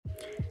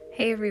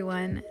Hey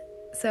everyone,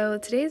 so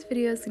today's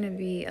video is going to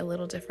be a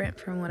little different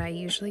from what I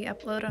usually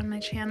upload on my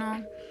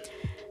channel.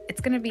 It's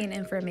going to be an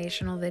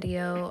informational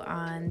video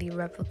on the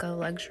replica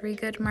luxury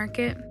good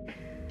market.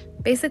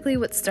 Basically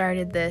what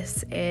started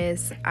this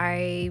is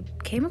I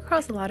came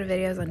across a lot of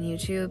videos on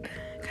YouTube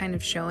kind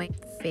of showing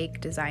fake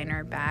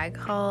designer bag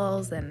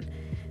hauls and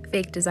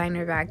fake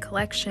designer bag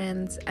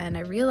collections, and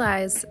I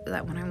realized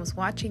that when I was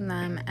watching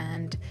them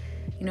and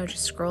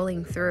just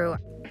scrolling through,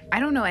 I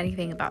don't know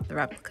anything about the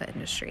replica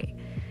industry.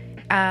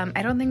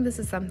 I don't think this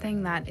is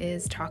something that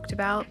is talked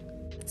about,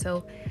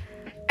 so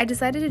I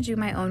decided to do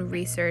my own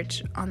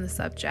research on the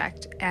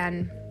subject,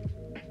 and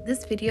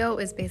this video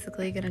is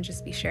basically going to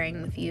just be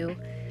sharing with you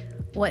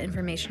what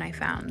information I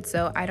found.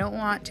 So I don't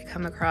want to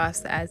come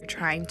across as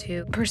trying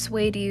to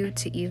persuade you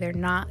to either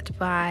not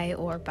buy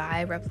or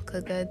buy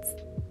replica goods.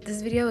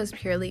 This video is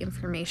purely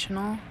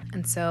informational,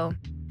 and so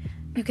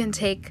you can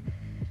take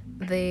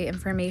the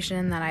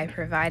information that I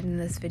provide in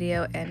this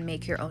video and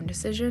make your own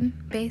decision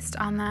based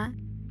on that.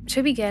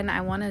 To begin,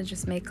 I want to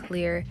just make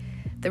clear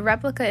the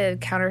replica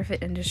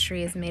counterfeit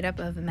industry is made up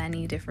of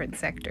many different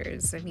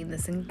sectors. I mean,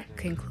 this can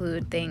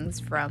include things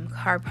from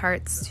car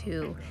parts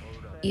to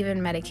even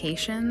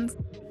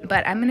medications,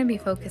 but I'm going to be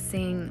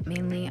focusing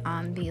mainly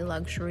on the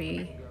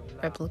luxury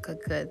replica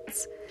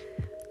goods,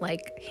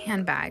 like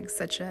handbags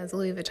such as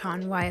Louis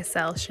Vuitton,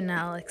 YSL,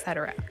 Chanel,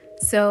 etc.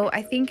 So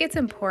I think it's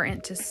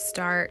important to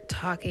start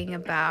talking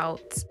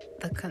about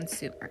the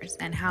consumers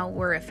and how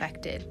we're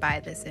affected by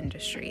this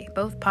industry,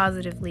 both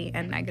positively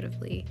and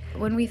negatively.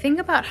 When we think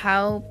about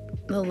how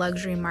the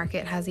luxury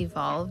market has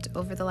evolved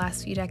over the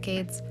last few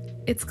decades,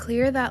 it's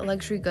clear that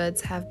luxury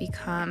goods have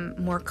become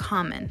more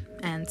common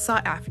and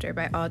sought after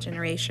by all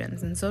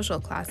generations and social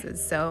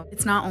classes. So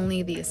it's not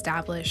only the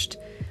established,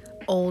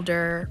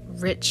 older,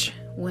 rich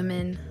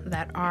women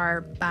that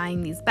are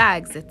buying these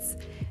bags, it's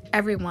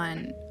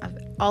everyone of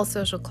all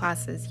social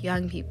classes,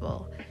 young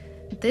people.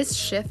 This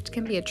shift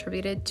can be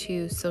attributed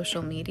to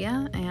social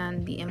media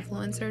and the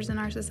influencers in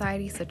our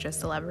society, such as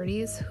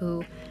celebrities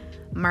who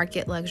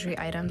market luxury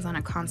items on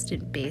a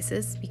constant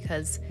basis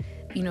because,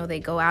 they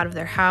go out of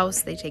their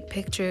house, they take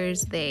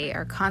pictures, they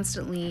are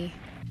constantly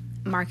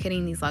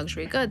marketing these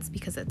luxury goods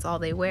because it's all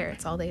they wear,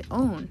 it's all they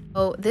own.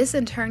 So this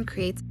in turn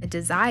creates a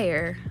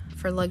desire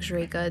for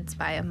luxury goods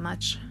by a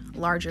much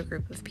larger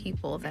group of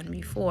people than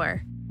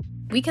before.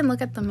 We can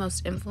look at the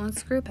most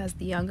influenced group as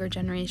the younger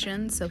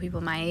generation, so people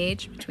my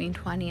age, between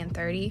 20 and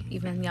 30,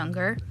 even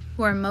younger,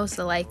 who are most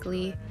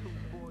likely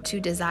to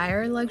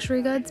desire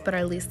luxury goods but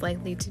are least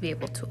likely to be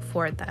able to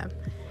afford them.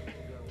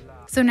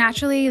 So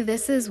naturally,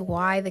 this is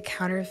why the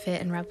counterfeit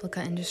and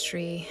replica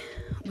industry,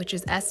 which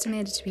is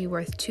estimated to be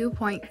worth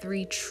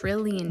 $2.3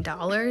 trillion,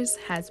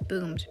 has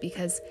boomed,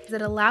 because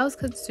it allows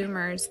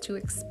consumers to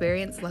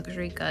experience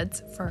luxury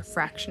goods for a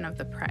fraction of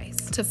the price.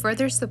 To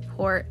further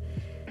support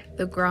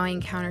the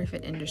growing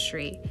counterfeit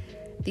industry,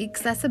 the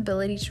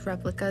accessibility to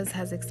replicas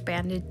has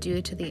expanded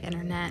due to the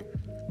internet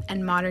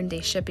and modern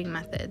day shipping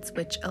methods,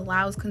 which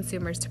allows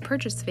consumers to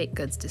purchase fake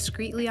goods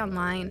discreetly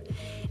online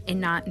and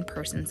not in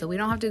person. So we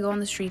don't have to go on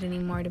the street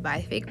anymore to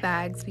buy fake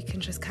bags. We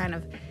can just kind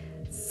of,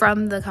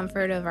 from the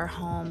comfort of our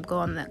home, go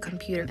on the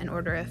computer and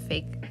order a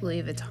fake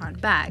Louis Vuitton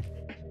bag.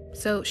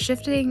 So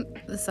shifting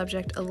the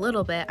subject a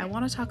little bit, I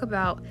want to talk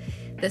about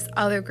this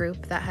other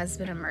group that has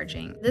been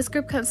emerging. This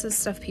group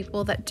consists of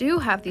people that do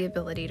have the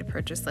ability to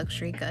purchase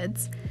luxury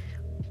goods,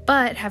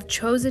 but have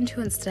chosen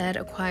to instead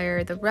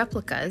acquire the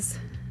replicas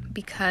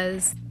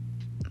because,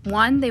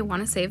 one, they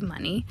want to save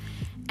money,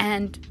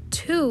 and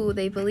two,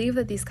 they believe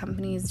that these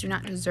companies do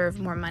not deserve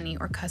more money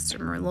or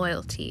customer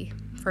loyalty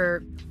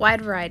for a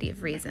wide variety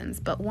of reasons.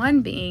 But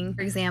one being,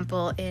 for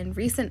example, in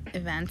recent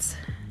events,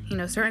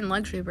 certain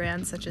luxury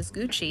brands such as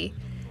Gucci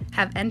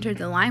have entered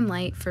the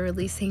limelight for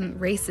releasing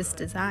racist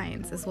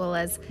designs, as well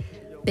as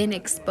been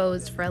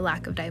exposed for a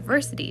lack of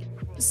diversity.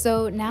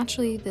 So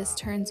naturally, this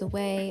turns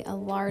away a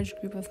large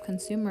group of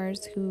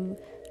consumers who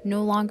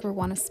no longer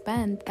want to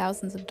spend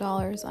thousands of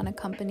dollars on a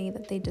company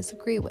that they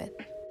disagree with.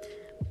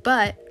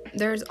 But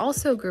there's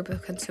also a group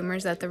of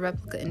consumers that the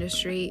replica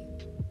industry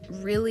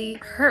really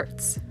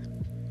hurts,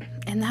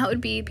 and that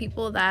would be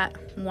people that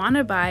want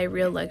to buy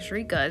real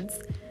luxury goods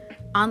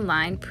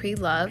online,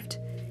 pre-loved,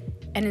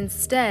 and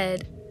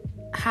instead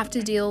have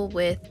to deal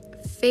with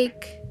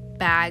fake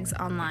bags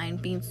online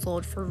being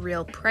sold for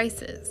real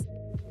prices.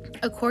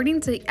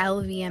 According to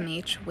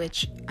LVMH,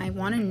 which I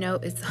want to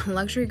note is a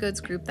luxury goods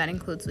group that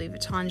includes Louis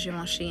Vuitton,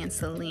 Givenchy, and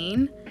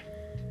Celine,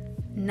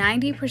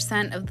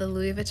 90% of the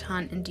Louis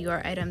Vuitton and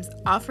Dior items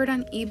offered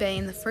on eBay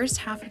in the first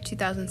half of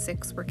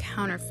 2006 were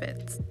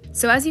counterfeits.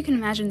 So as you can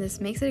imagine, this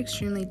makes it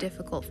extremely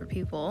difficult for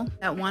people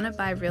that want to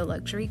buy real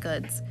luxury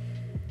goods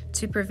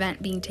to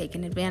prevent being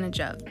taken advantage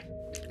of.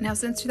 Now,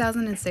 since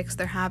 2006,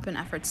 there have been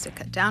efforts to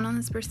cut down on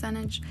this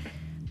percentage,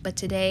 but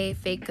today,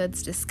 fake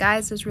goods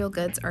disguised as real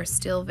goods are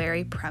still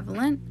very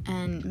prevalent,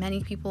 and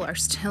many people are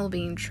still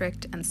being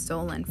tricked and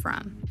stolen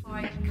from.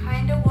 I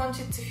kind of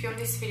wanted to film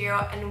this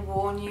video and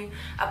warn you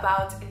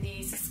about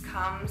these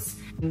scams.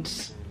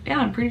 And yeah,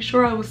 I'm pretty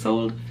sure I was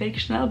sold a fake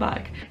Chanel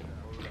bag.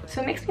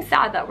 So it makes me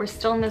sad that we're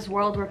still in this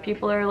world where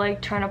people are like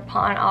trying to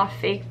pawn off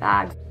fake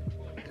bags.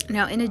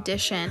 Now, in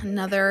addition,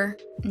 another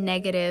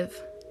negative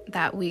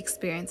that we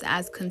experience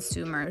as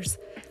consumers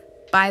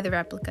by the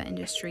replica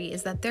industry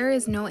is that there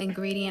is no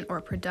ingredient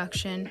or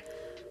production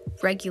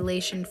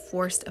regulation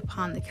forced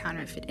upon the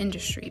counterfeit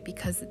industry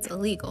because it's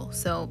illegal.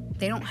 So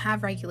they don't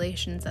have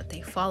regulations that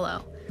they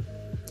follow.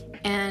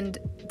 And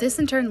this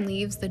in turn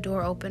leaves the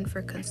door open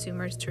for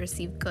consumers to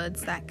receive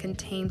goods that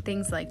contain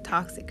things like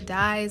toxic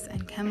dyes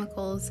and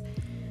chemicals,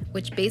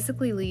 which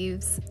basically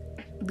leaves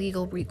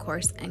legal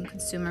recourse and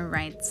consumer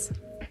rights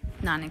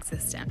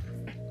non-existent.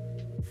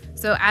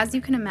 So as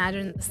you can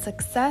imagine, the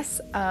success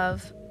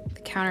of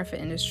the counterfeit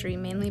industry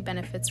mainly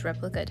benefits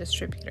replica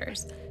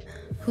distributors,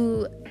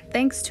 who,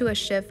 thanks to a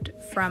shift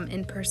from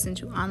in-person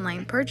to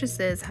online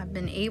purchases, have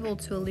been able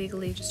to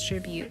illegally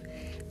distribute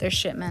their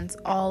shipments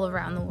all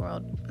around the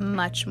world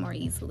much more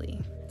easily.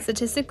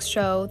 Statistics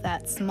show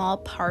that small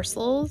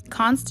parcels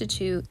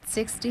constitute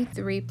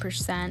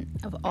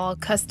 63% of all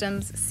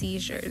customs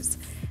seizures,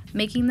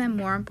 making them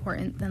more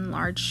important than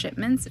large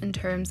shipments in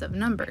terms of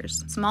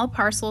numbers. Small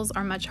parcels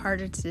are much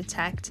harder to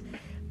detect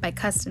by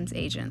customs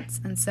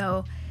agents, and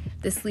so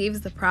this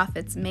leaves the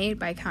profits made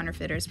by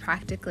counterfeiters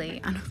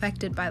practically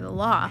unaffected by the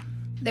law.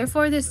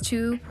 Therefore, this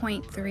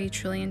 $2.3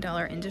 trillion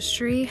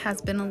industry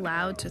has been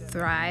allowed to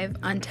thrive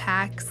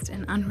untaxed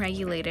and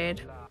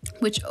unregulated,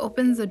 which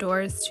opens the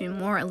doors to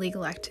more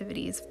illegal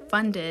activities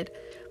funded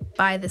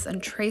by this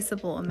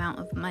untraceable amount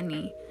of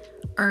money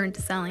earned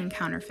selling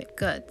counterfeit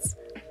goods.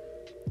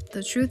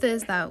 The truth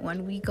is that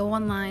when we go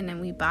online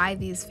and we buy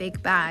these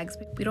fake bags,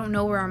 we don't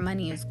know where our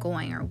money is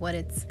going or what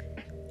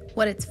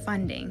it's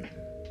funding.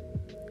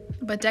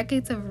 But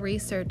decades of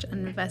research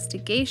and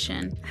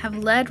investigation have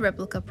led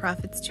replica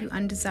profits to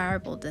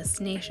undesirable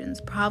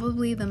destinations,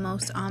 probably the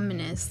most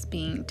ominous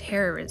being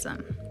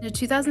terrorism. In a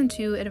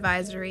 2002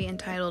 advisory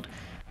entitled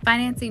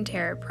 "Financing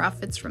Terror: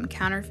 Profits from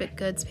Counterfeit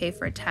Goods Pay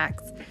for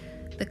Tax,"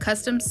 the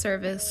Customs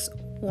Service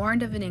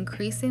warned of an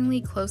increasingly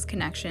close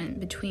connection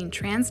between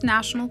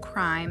transnational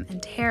crime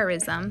and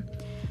terrorism,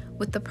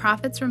 with the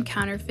profits from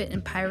counterfeit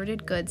and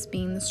pirated goods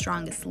being the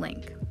strongest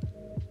link.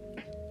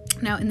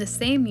 Now, in the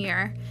same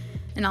year,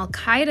 an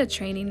Al-Qaeda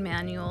training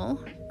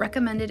manual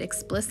recommended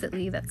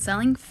explicitly that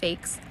selling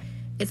fakes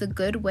is a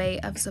good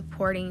way of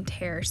supporting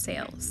terror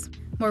sales.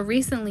 More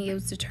recently, it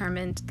was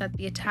determined that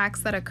the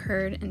attacks that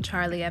occurred in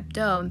Charlie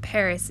Hebdo in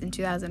Paris in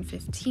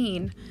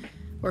 2015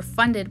 were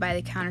funded by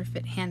the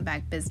counterfeit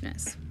handbag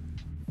business.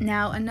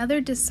 Now,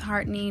 another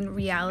disheartening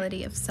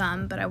reality of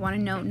some, but I want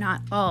to note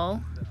not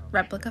all,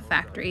 replica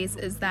factories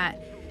is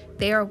that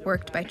they are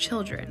worked by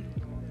children.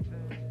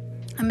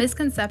 A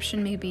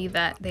misconception may be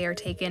that they are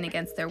taken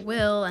against their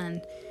will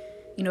and,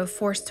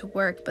 forced to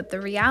work, but the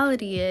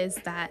reality is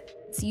that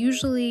it's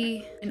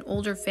usually an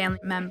older family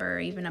member or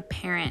even a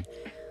parent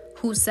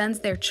who sends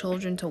their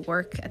children to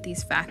work at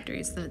these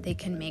factories so that they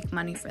can make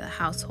money for the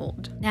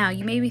household. Now,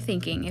 you may be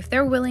thinking, if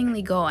they're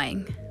willingly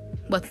going,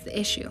 what's the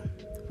issue?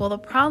 Well, the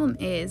problem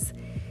is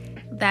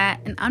that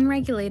an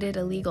unregulated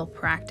illegal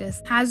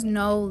practice has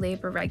no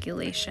labor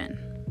regulation.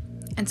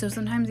 And so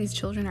sometimes these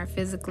children are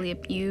physically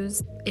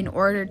abused in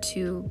order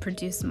to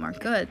produce more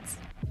goods.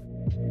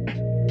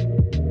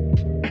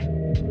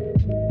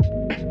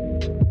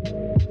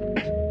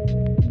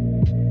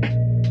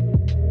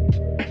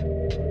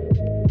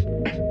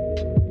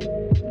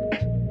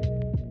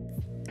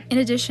 In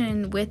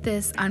addition, with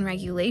this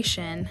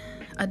unregulation,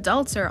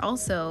 adults are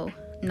also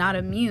not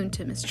immune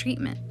to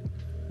mistreatment.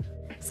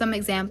 Some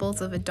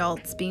examples of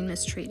adults being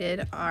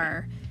mistreated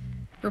are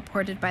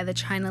reported by the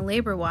China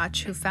Labor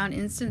Watch, who found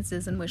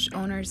instances in which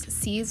owners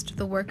seized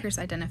the workers'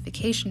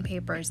 identification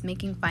papers,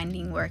 making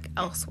finding work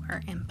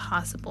elsewhere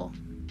impossible.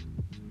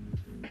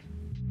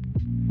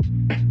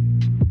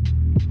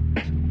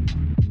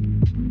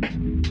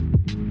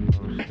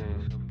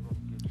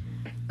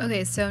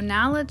 Okay, so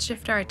now let's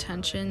shift our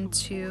attention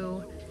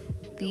to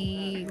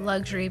the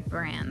luxury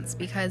brands,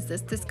 because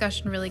this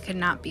discussion really could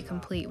not be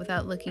complete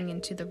without looking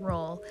into the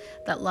role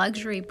that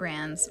luxury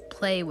brands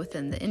play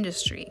within the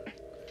industry.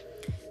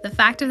 The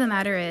fact of the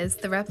matter is,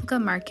 the replica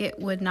market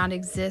would not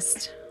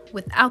exist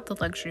without the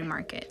luxury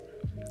market,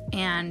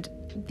 and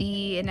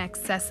the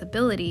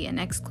inaccessibility and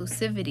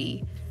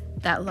exclusivity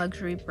that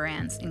luxury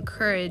brands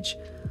encourage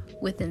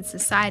within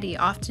society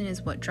often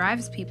is what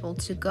drives people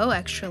to go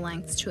extra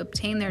lengths to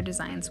obtain their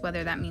designs,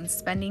 whether that means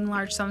spending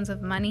large sums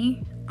of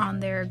money on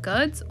their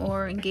goods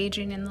or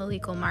engaging in the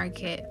legal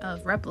market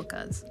of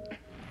replicas.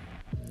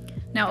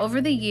 Now,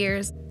 over the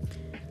years,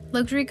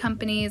 luxury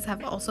companies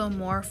have also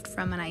morphed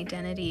from an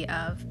identity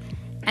of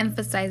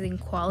emphasizing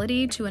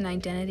quality to an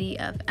identity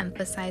of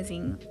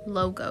emphasizing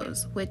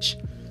logos, which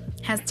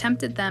has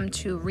tempted them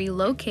to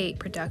relocate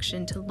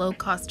production to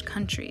low-cost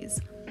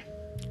countries.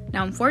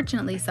 Now,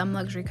 unfortunately, some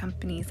luxury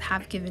companies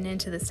have given in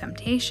to this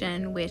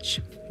temptation, which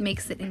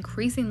makes it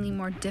increasingly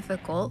more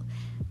difficult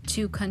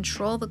to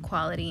control the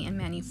quality and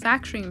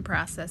manufacturing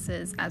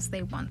processes as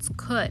they once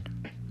could.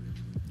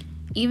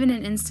 Even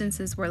in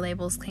instances where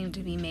labels claim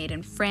to be made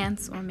in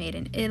France or made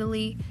in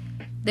Italy,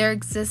 there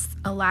exists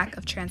a lack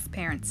of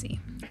transparency.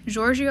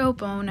 Giorgio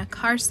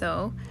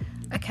Bonacarso,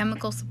 a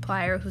chemical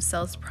supplier who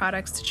sells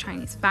products to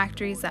Chinese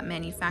factories that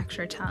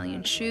manufacture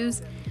Italian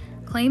shoes,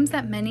 claims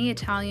that many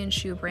Italian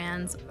shoe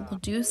brands will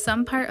do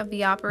some part of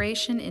the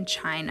operation in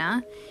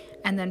China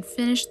and then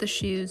finish the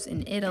shoes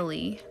in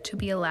Italy to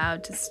be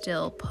allowed to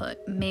still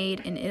put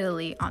 "Made in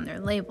Italy" on their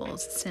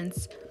labels,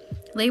 since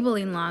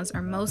labeling laws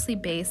are mostly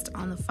based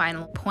on the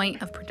final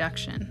point of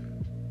production.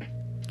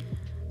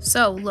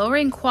 So,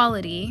 lowering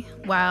quality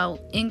while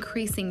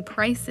increasing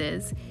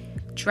prices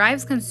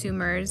drives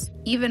consumers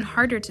even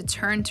harder to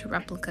turn to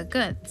replica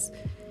goods,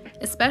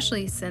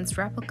 especially since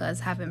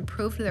replicas have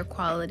improved their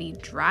quality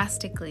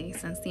drastically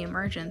since the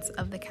emergence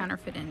of the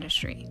counterfeit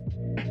industry.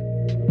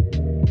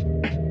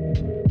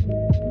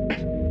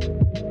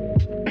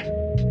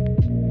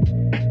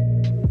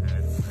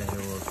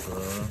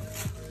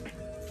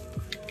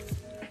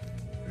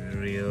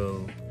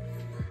 Real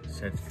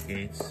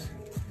certificates.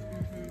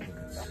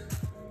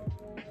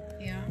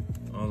 Yeah.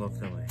 All of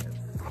them I have.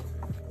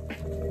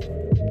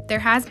 There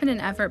has been an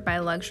effort by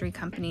luxury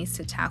companies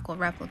to tackle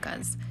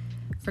replicas.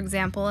 For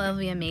example,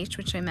 LVMH,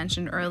 which I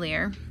mentioned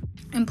earlier,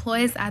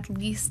 employs at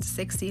least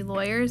 60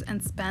 lawyers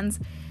and spends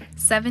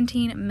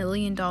 $17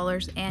 million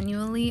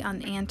annually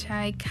on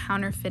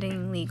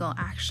anti-counterfeiting legal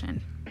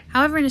action.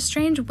 However, in a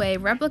strange way,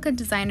 replica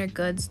designer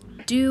goods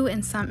do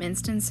in some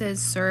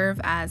instances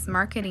serve as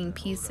marketing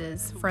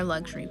pieces for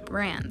luxury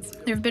brands.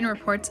 There have been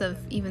reports of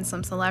even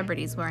some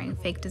celebrities wearing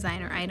fake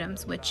designer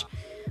items, which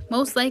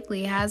most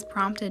likely has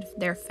prompted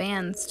their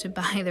fans to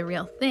buy the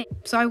real thing.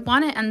 So I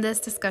want to end this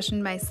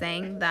discussion by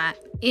saying that,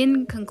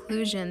 in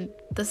conclusion,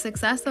 the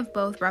success of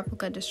both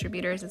replica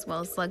distributors as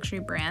well as luxury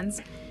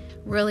brands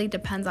really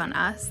depends on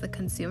us, the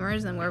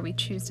consumers, and where we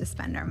choose to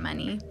spend our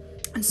money.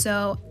 And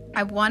so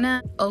I want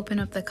to open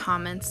up the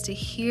comments to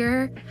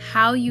hear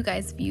how you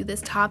guys view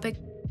this topic.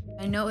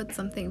 I know it's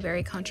something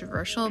very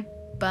controversial,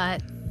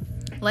 but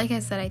like I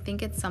said, I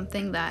think it's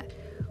something that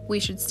we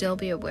should still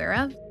be aware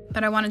of.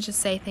 But I want to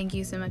just say thank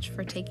you so much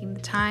for taking the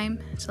time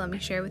to let me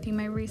share with you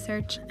my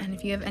research. And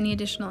if you have any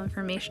additional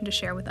information to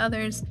share with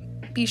others,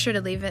 be sure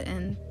to leave it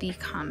in the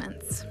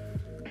comments.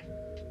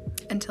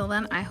 Until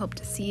then, I hope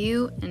to see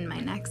you in my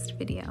next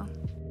video.